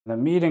The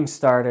meeting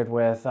started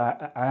with,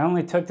 I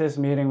only took this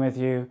meeting with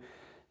you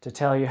to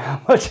tell you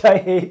how much I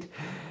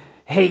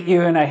hate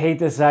you and I hate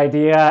this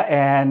idea,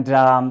 and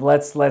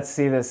let's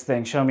see this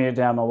thing. Show me a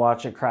demo,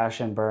 watch it crash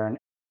and burn.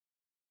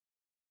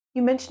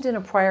 You mentioned in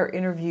a prior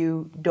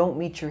interview, don't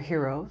meet your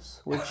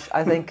heroes, which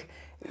I think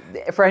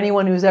for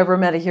anyone who's ever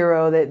met a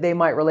hero, they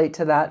might relate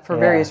to that for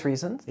various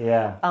reasons.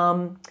 Yeah.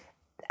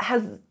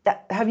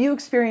 Have you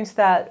experienced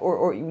that,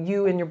 or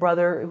you and your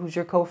brother, who's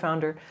your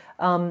co-founder,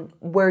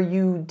 where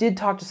you did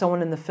talk to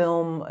someone in the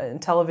film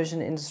and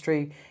television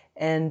industry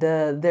and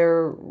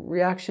their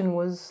reaction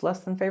was less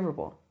than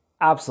favorable?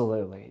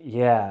 Absolutely,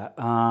 yeah.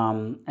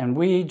 And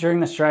during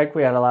the strike,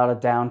 we had a lot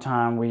of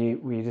downtime.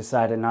 We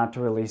decided not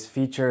to release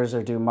features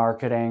or do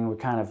marketing. We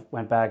kind of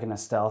went back into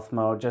stealth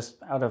mode,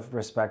 just out of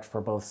respect for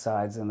both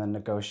sides in the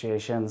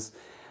negotiations.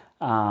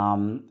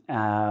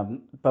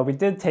 But we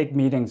did take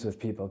meetings with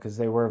people because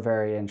they were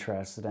very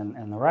interested,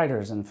 and the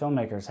writers and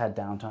filmmakers had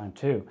downtime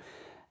too.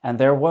 And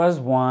there was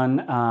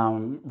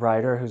one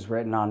writer who's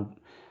written on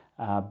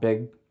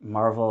big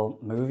Marvel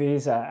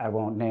movies, I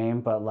won't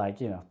name, but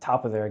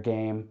top of their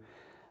game,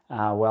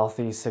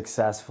 wealthy,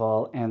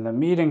 successful. And the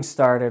meeting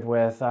started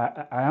with,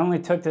 I only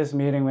took this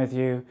meeting with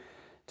you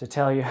to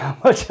tell you how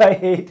much I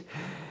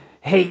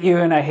hate you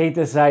and I hate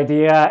this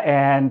idea,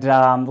 and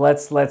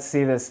let's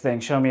see this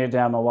thing. Show me a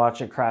demo, watch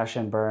it crash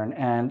and burn.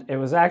 And it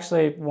was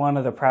actually one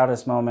of the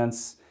proudest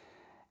moments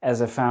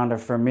as a founder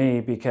for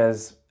me,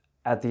 because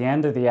at the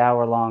end of the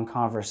hour-long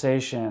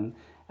conversation,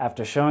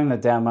 after showing the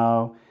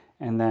demo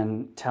and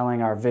then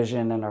telling our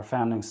vision and our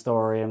founding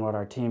story and what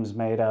our team's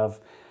made of,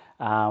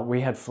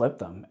 we had flipped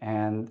them.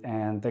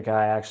 And the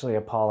guy actually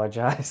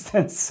apologized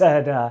and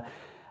said,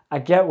 I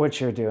get what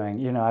you're doing.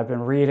 You know, I've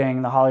been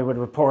reading The Hollywood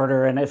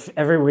Reporter, and if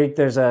every week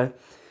there's a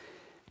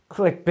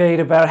clickbait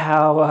about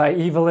how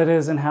evil it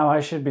is and how I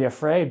should be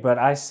afraid, but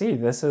I see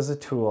this as a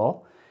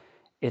tool.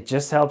 It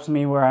just helps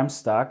me where I'm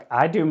stuck.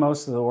 I do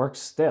most of the work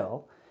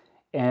still.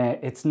 And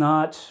it's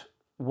not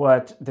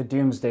what the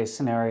doomsday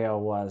scenario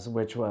was,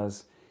 which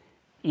was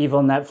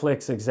evil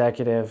Netflix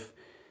executive,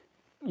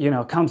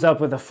 comes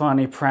up with a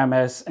funny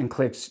premise and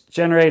clicks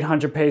generate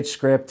 100-page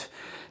script,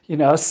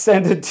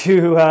 send it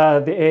to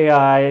the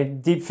AI,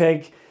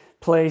 deepfake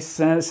place,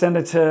 send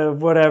it to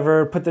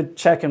whatever, put the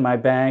check in my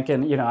bank,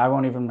 and I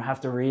won't even have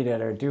to read it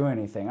or do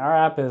anything. Our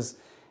app is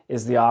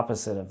the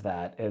opposite of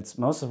that. It's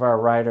most of our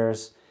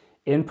writers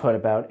input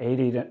about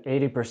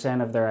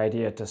 80% of their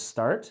idea to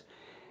start,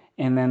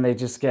 and then they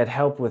just get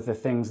help with the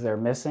things they're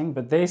missing,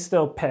 but they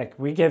still pick.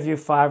 We give you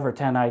 5 or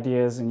 10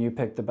 ideas and you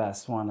pick the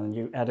best one and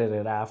you edit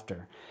it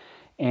after.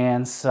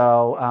 And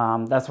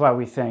so that's why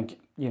we think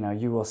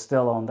you will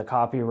still own the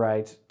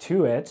copyright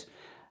to it,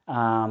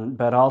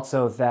 but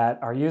also that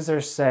our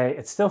users say,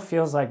 it still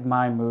feels like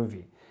my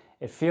movie.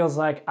 It feels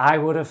like I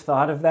would have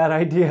thought of that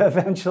idea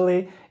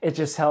eventually. It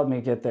just helped me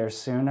get there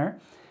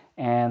sooner.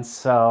 And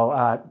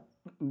so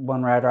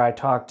one writer I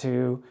talked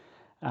to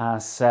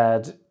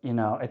said,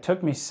 it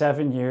took me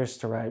 7 years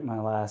to write my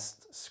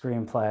last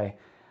screenplay.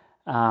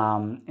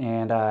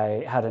 And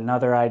I had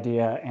another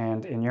idea,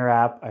 and in your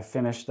app, I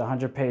finished the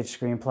 100-page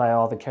screenplay,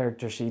 all the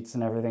character sheets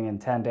and everything in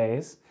 10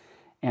 days.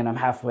 And I'm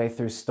halfway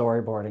through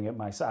storyboarding it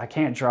myself. I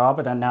can't draw,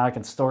 but now I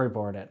can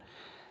storyboard it.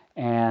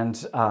 And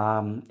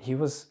he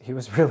was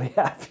really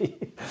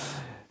happy.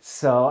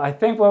 So I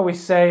think what we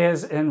say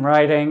is in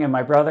writing, and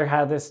my brother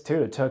had this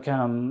too, it took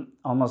him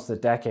almost a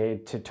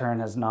decade to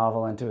turn his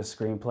novel into a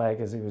screenplay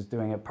because he was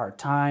doing it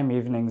part-time,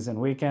 evenings and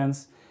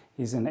weekends.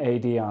 He's an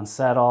AD on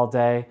set all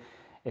day.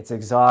 It's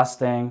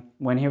exhausting.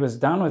 When he was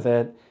done with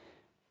it,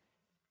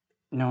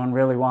 no one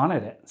really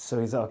wanted it. So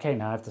he's okay,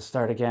 now I have to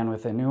start again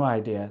with a new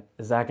idea.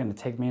 Is that going to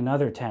take me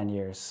another 10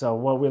 years? So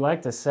what we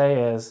like to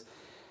say is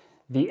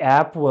the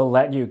app will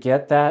let you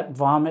get that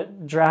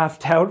vomit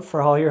draft out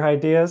for all your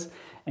ideas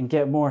and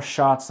get more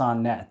shots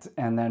on net.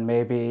 And then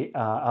maybe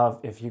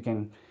if you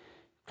can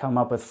come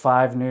up with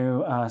 5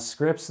 new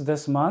scripts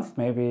this month,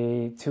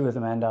 maybe 2 of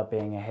them end up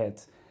being a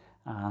hit.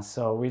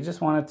 So we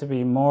just want it to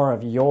be more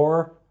of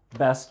your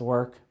best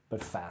work,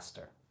 but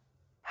faster.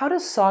 How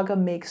does Saga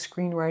make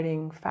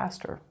screenwriting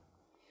faster?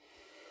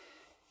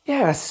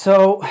 Yeah,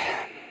 so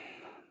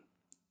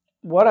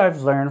what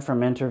I've learned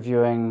from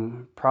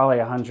interviewing probably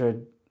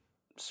 100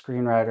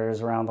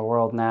 screenwriters around the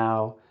world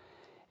now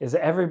is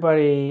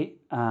everybody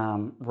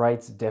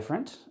writes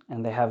different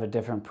and they have a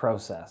different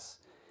process.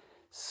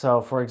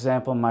 So for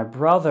example, my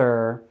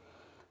brother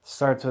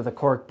starts with a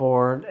cork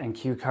board and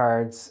cue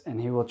cards,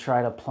 and he will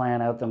try to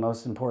plan out the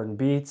most important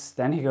beats.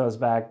 Then he goes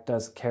back,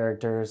 does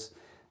characters,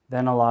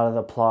 then a lot of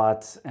the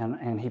plots,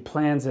 and he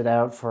plans it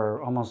out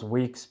for almost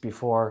weeks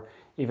before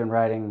even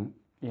writing,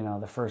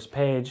 the first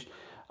page.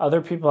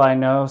 Other people I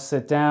know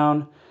sit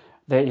down,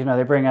 they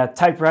bring a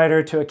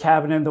typewriter to a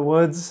cabin in the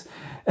woods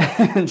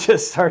and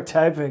just start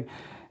typing,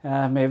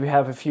 maybe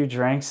have a few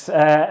drinks,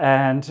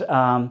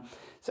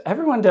 so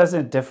everyone does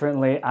it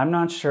differently. I'm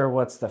not sure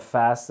what's the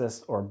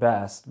fastest or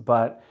best,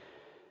 but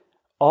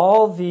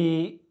all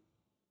the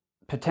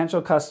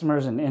potential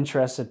customers and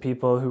interested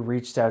people who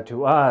reached out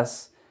to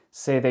us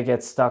say they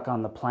get stuck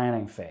on the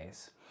planning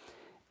phase.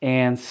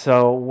 And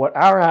so what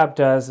our app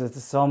does is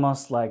it's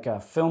almost like a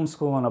film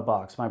school in a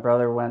box. My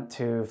brother went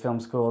to film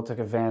school, took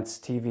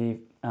advanced TV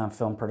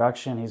film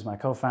production. He's my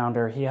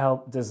co-founder. He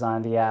helped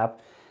design the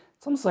app.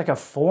 It's almost like a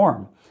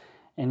form.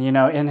 And you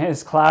know, in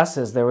his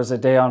classes, there was a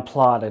day on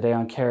plot, a day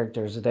on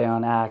characters, a day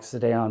on acts, a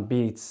day on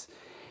beats.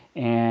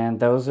 And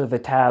those are the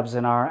tabs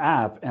in our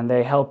app. And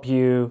they help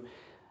you,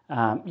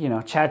 you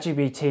know,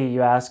 ChatGPT,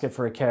 you ask it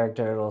for a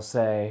character, it'll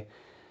say,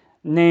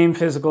 name,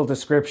 physical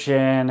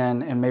description,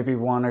 and maybe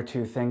one or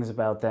two things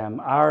about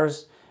them.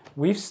 Ours,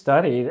 we've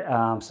studied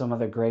some of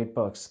the great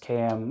books,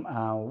 K.M.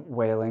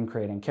 Whalen,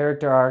 Creating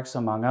Character Arcs,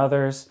 among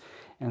others.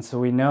 And so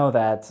we know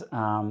that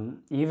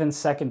even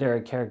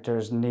secondary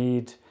characters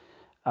need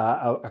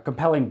a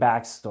compelling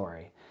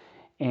backstory.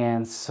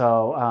 And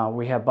so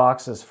we have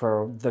boxes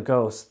for the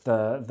ghost,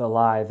 the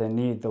lie, the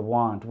need, the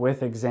want,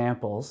 with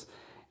examples.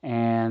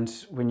 And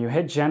when you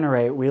hit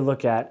generate, we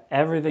look at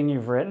everything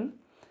you've written,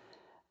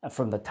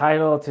 from the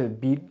title to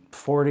beat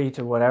 40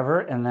 to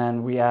whatever, and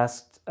then we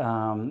asked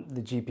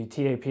the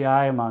GPT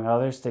API, among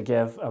others, to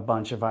give a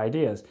bunch of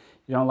ideas.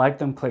 You don't like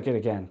them, click it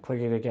again, click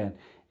it again.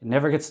 It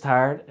never gets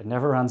tired, it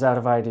never runs out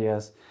of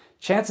ideas.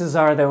 Chances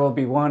are there will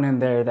be one in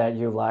there that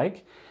you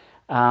like.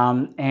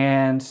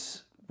 And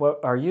what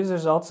our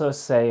users also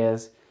say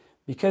is,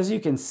 because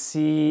you can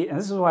see, and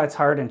this is why it's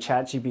hard in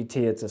ChatGPT,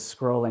 it's a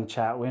scrolling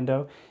chat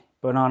window,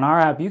 but on our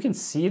app, you can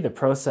see the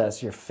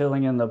process, you're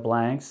filling in the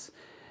blanks.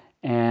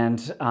 And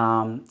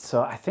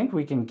so I think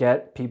we can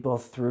get people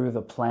through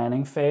the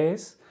planning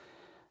phase,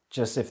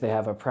 just if they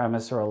have a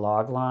premise or a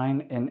log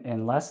line,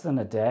 in less than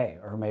a day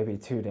or maybe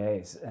 2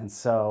 days. And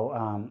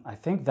so I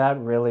think that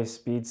really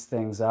speeds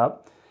things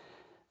up.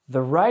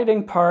 The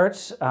writing part,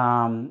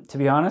 to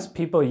be honest,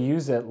 people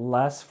use it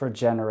less for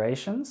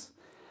generations.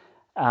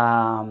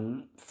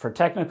 For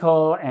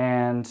technical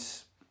and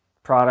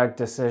product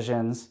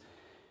decisions,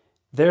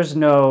 there's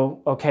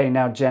no, okay,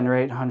 now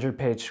generate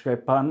 100-page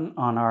script button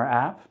on our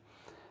app.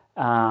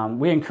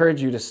 We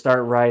encourage you to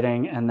start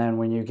writing, and then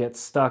when you get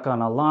stuck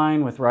on a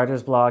line with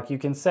writer's block, you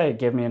can say,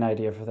 give me an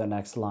idea for the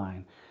next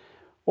line.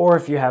 Or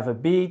if you have a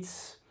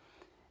beat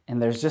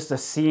and there's just a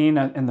scene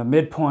in the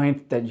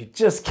midpoint that you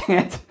just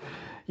can't,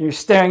 you're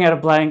staring at a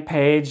blank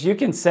page, you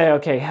can say,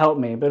 okay, help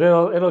me, but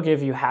it'll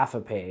give you half a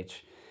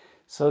page.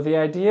 So the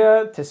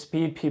idea to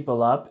speed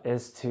people up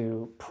is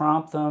to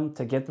prompt them,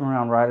 to get them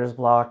around writer's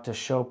block, to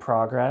show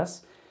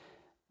progress.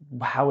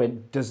 How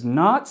it does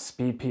not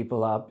speed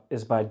people up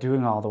is by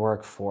doing all the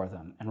work for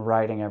them and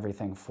writing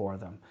everything for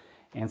them.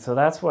 And so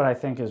that's what I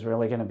think is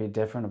really going to be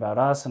different about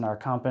us and our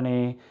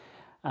company,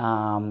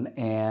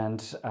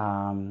 and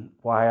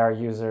why our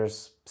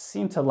users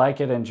seem to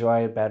like it,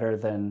 enjoy it better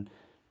than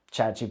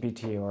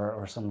ChatGPT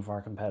or some of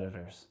our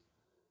competitors.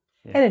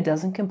 Yeah. And it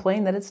doesn't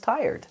complain that it's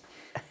tired.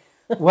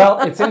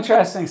 Well, it's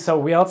interesting. So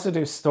we also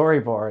do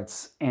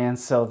storyboards. And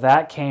so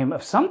that came,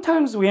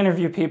 sometimes we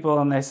interview people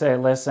and they say,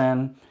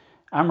 listen,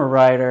 I'm a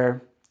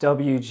writer,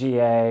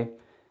 WGA,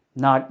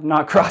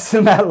 not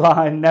crossing that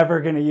line, never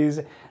going to use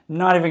it,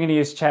 not even going to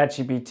use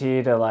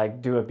ChatGPT to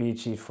like do a beat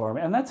sheet for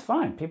me. And that's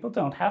fine. People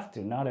don't have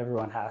to. Not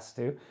everyone has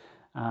to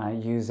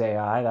use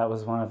AI. That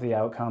was one of the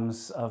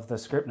outcomes of the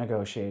script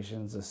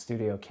negotiations. The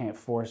studio can't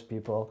force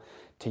people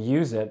to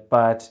use it.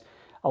 But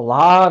a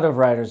lot of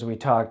writers we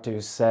talk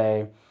to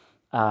say,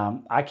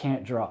 I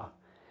can't draw.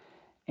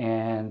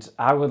 And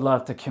I would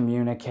love to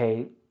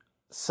communicate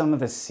some of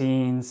the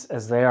scenes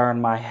as they are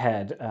in my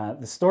head.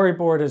 The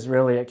storyboard is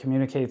really, it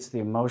communicates the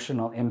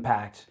emotional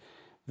impact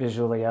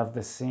visually of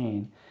the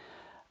scene.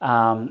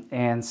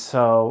 And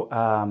so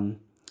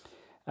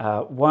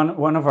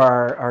one of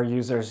our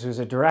users who's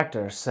a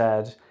director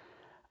said,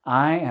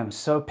 I am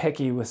so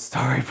picky with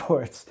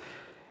storyboards.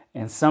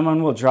 And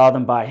someone will draw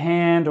them by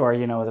hand or,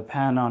 you know, with a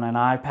pen on an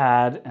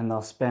iPad, and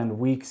they'll spend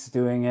weeks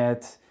doing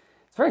it.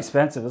 It's very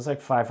expensive. It's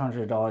like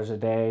 $500 a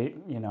day,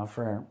 you know,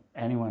 for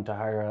anyone to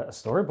hire a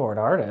storyboard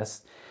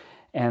artist.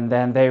 And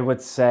then they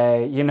would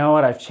say, you know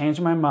what, I've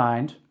changed my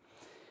mind.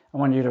 I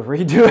want you to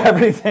redo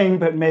everything,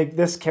 but make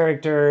this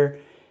character,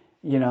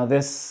 you know,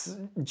 this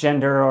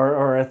gender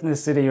or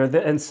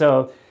ethnicity, and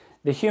so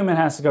the human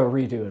has to go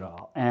redo it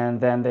all.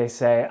 And then they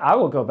say, I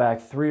will go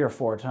back 3 or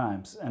 4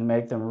 times and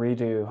make them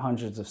redo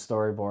hundreds of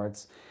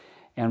storyboards.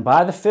 And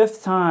by the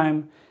 5th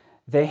time,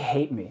 they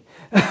hate me.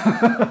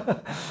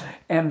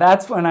 And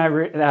that's when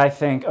I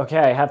think, okay,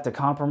 I have to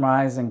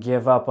compromise and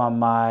give up on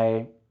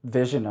my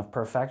vision of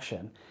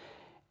perfection.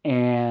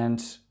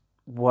 And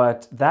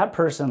what that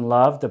person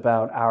loved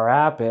about our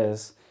app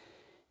is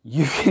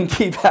you can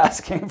keep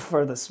asking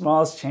for the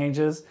smallest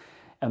changes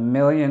a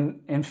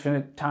million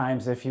infinite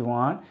times if you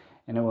want,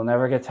 and it will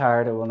never get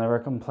tired, it will never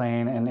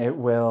complain, and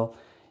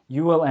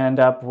you will end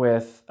up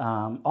with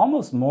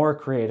almost more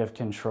creative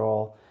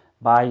control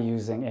by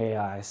using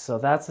AI. So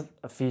that's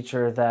a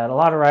feature that a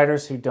lot of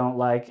writers who don't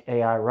like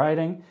AI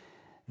writing,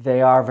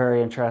 they are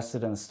very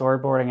interested in the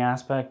storyboarding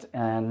aspect,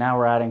 and now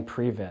we're adding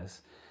previs.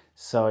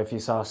 So if you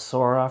saw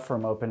Sora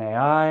from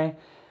OpenAI,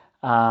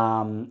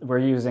 We're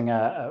using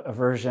a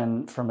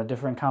version from a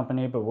different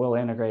company, but we'll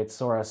integrate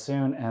Sora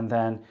soon. And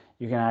then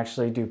you can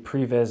actually do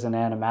previs and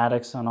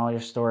animatics on all your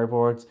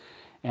storyboards.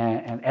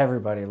 And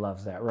everybody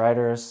loves that.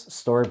 Writers,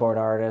 storyboard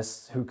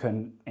artists who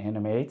can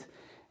animate,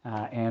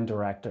 and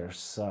directors.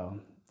 So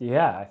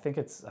yeah, I think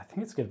it's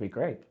going to be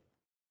great.